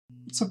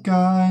What's up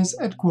guys,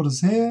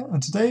 Headquarters here,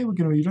 and today we're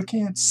going to be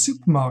looking at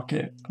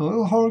Supermarket, a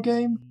little horror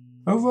game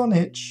over on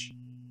Itch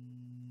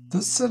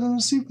that's set in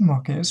a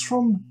supermarket. It's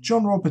from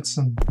John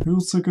Robertson, who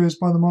also goes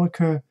by the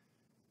moniker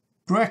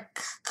Breck.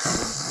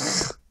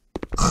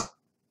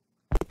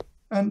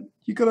 And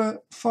you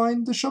gotta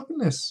find the shopping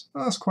list.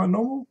 That's quite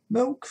normal.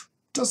 Milk,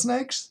 dozen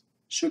eggs,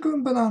 sugar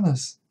and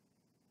bananas.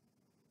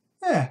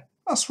 Yeah,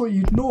 that's what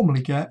you'd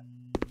normally get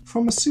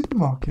from a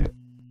supermarket.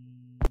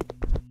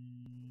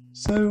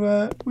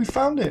 So we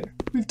found it.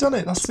 We've done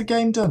it. That's the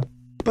game done.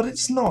 But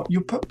it's not.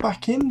 You're put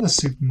back in the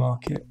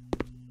supermarket.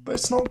 But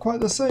it's not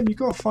quite the same. You've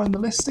got to find the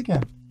list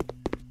again.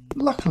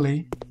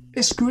 Luckily,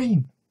 it's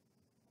green.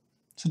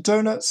 So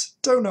donuts,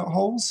 donut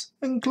holes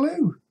and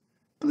glue.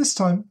 But this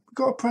time, we've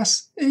got to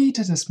press E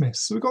to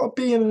dismiss. So we've got a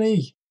B and an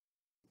E.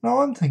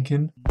 Now I'm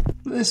thinking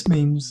that this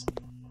means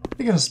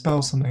they're going to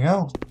spell something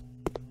else.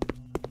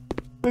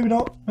 Maybe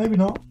not. Maybe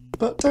not.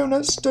 But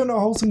donuts, donut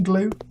holes and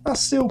glue,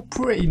 that's still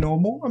pretty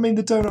normal. I mean,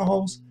 the donut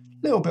holes,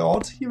 a little bit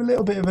odd. You're a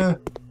little bit of a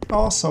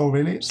arsehole,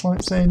 really. It's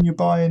like saying you're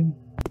buying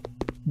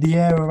the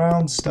air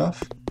around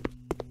stuff.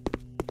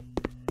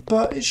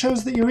 But it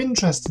shows that you're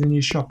interested in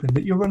your shopping,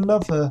 that you're a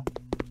lover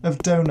of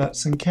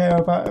donuts and care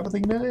about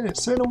everything in it.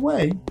 So in a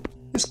way,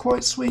 it's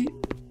quite sweet,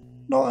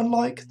 not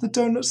unlike the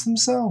donuts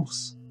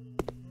themselves.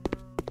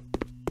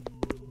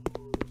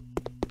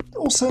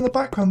 Also in the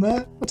background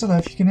there, I don't know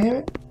if you can hear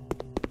it,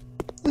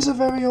 there's a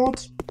very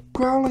odd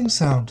growling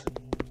sound.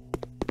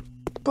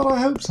 But I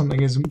hope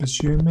something isn't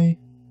pursuing me,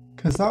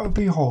 because that would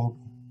be horrible.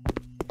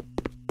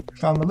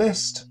 Found the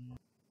list.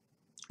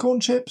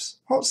 Corn chips,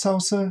 hot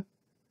salsa,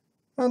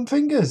 and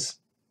fingers.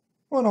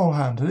 One whole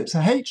hand, and it's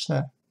a H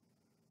there.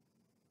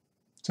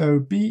 So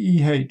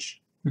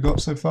B-E-H we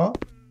got so far.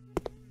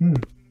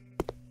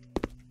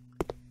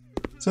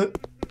 So,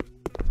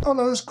 oh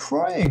no, there's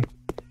crying.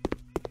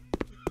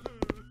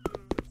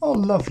 Oh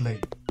lovely.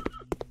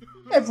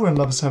 Everyone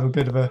loves to have a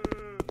bit of a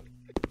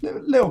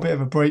little bit of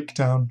a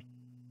breakdown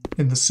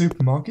in the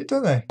supermarket,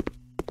 don't they?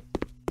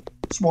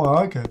 That's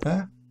why I go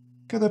there.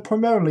 Go there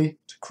primarily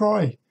to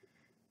cry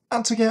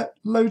and to get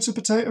loads of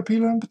potato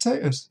peeler and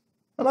potatoes.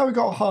 And now we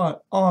got an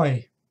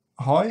I.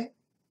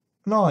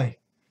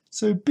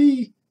 So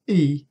B-E-H-I.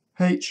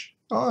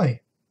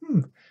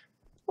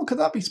 What could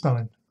that be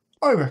spelling?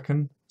 I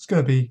reckon it's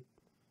going to be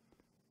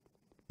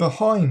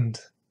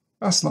behind.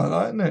 That's like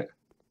that, isn't it?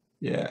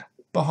 Yeah,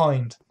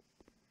 behind.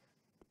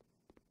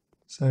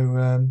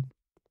 So,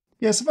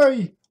 yeah, it's a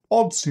very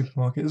odd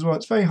supermarket as well.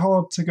 It's very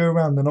hard to go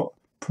around. They're not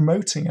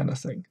promoting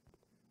anything,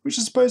 which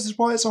I suppose is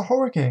why it's a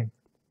horror game.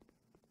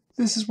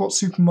 This is what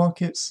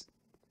supermarkets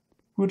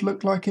would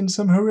look like in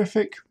some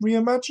horrific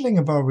reimagining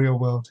of our real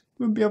world.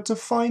 You wouldn't be able to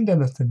find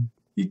anything.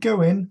 You'd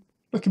go in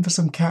looking for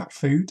some cat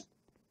food,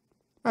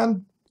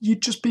 and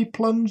you'd just be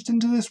plunged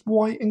into this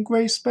white and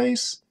grey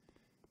space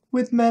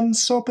with men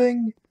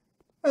sobbing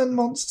and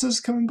monsters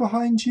coming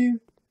behind you,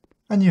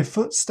 and your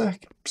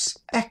footsteps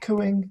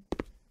echoing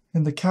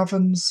in the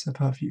caverns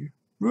above you.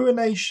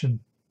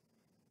 Ruination.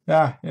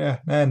 Ah, yeah,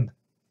 men.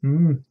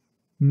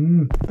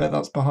 Bet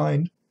that's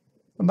behind.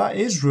 And that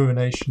is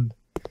ruination.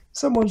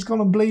 Someone's gone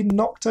and bleed and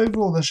knocked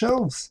over all the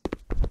shelves.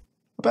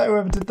 I bet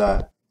whoever did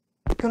that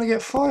gonna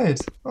get fired,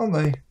 aren't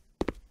they?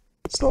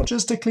 It's not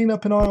just to clean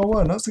up in aisle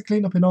 1, that's to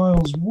clean up in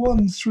aisles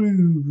 1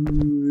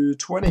 through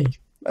 20.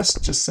 Let's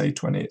just say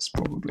 20, it's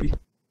probably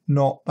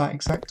not that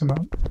exact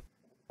amount.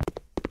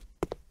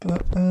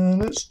 But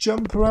let's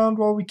jump around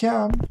while we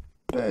can.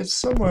 Bet it's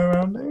somewhere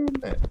around there,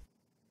 isn't it?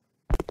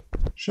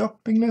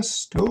 Shopping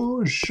list,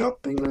 oh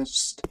shopping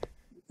list.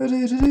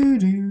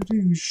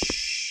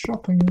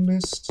 Shopping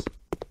list.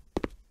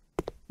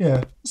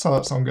 Yeah, that's how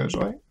that song goes,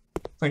 right?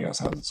 I think that's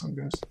how the song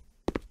goes.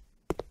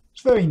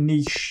 It's a very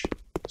niche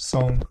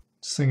song to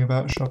sing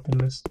about a shopping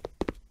list.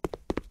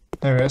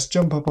 Anyway, let's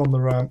jump up on the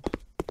ramp.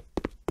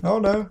 Oh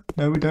no,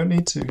 we don't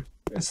need to.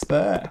 It's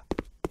there.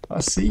 I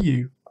see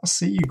you,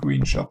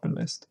 green shopping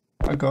list.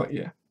 I got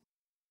you.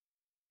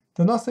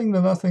 The nothing,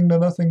 the nothing, the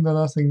nothing, the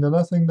nothing, the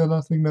nothing, the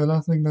nothing, the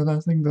nothing, the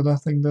nothing, the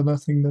nothing, the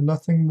nothing, the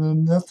nothing, the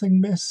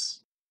nothing miss.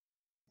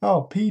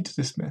 Oh, P to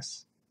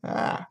dismiss.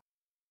 Ah.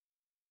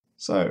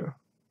 So.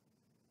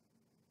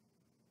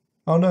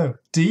 Oh no,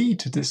 D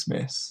to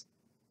dismiss.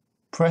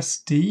 Press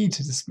D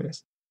to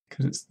dismiss,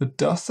 because it's the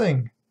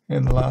dothing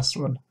in the last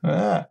one.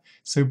 Ah.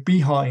 So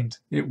behind.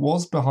 It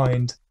was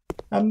behind,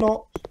 and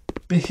not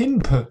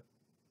behinpe,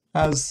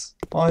 as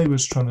I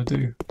was trying to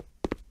do.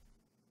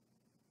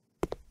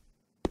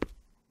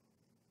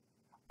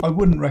 I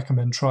wouldn't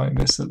recommend trying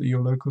this at your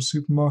local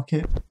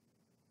supermarket.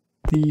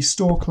 The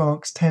store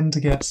clerks tend to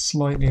get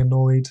slightly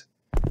annoyed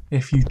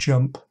if you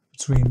jump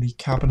between the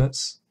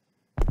cabinets.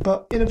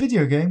 But in a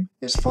video game,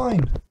 it's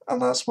fine.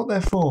 And that's what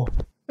they're for.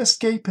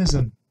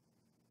 Escapism.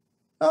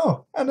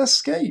 Oh, an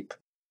escape.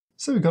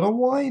 So we've got a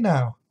Y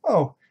now.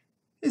 Oh,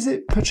 is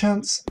it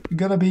perchance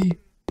gonna be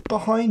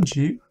behind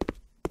you?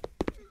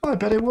 I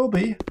bet it will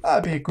be.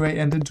 That'd be a great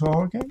ending to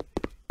our game.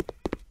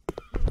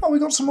 Oh, we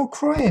got some more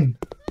crying.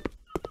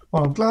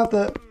 Well, I'm glad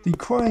that the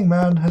crying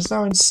man has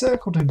now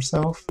encircled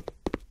himself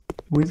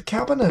with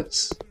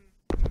cabinets.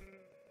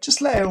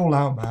 Just let it all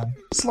out, man.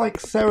 It's like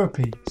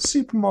therapy,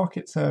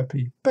 supermarket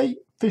therapy. Bait,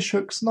 fish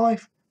hooks,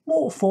 knife,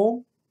 mortar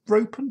form,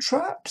 rope and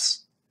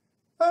traps.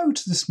 Oh,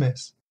 to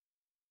dismiss.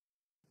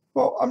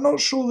 Well, I'm not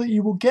sure that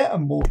you will get a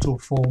mortar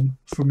form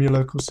from your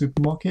local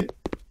supermarket.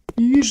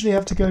 You usually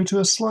have to go to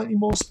a slightly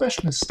more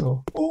specialist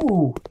store.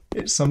 Oh,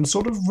 it's some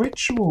sort of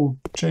ritual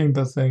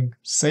chamber thing.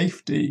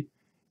 Safety.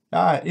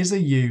 Ah, it is a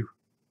U.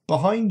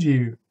 Behind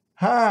you.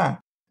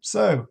 Ha!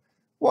 So,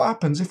 what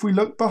happens if we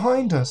look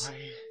behind us? Why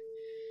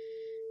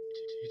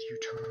did you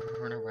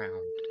turn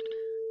around?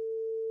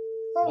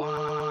 Oh.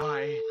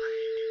 Why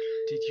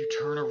did you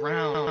turn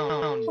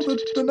around? Well,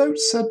 the note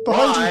said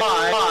behind you.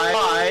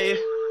 Why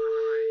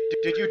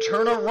did you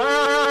turn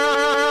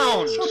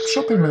around?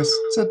 Shopping list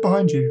said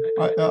behind you.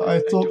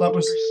 I thought that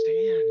was...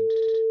 Understand.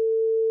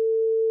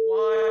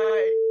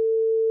 Why?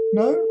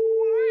 No?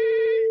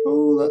 Why?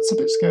 Oh, that's a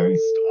bit scary.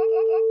 Stop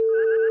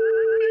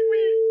hurting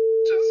me.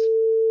 Just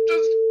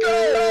go.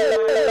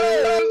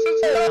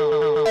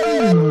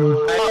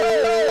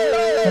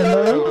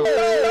 Hello?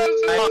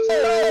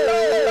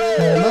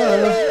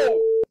 Hello?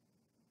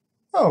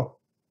 Oh.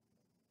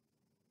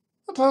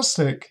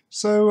 Fantastic.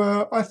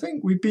 So, I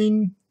think we've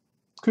been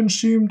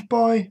consumed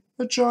by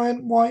a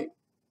giant white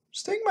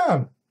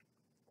stingman.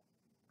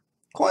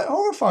 Quite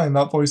horrifying,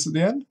 that voice at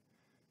the end.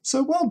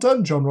 So well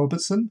done, John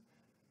Robertson.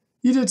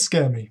 You did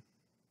scare me.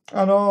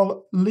 And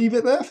I'll leave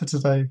it there for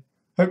today.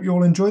 Hope you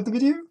all enjoyed the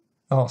video.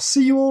 I'll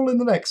see you all in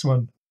the next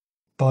one.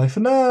 Bye for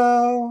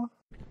now.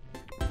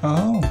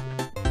 Oh,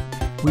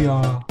 we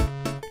are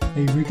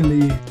a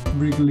wriggly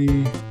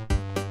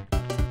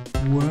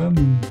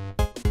worm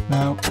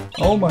now.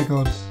 Oh my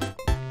god.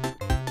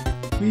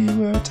 We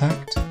were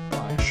attacked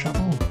by a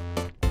shovel.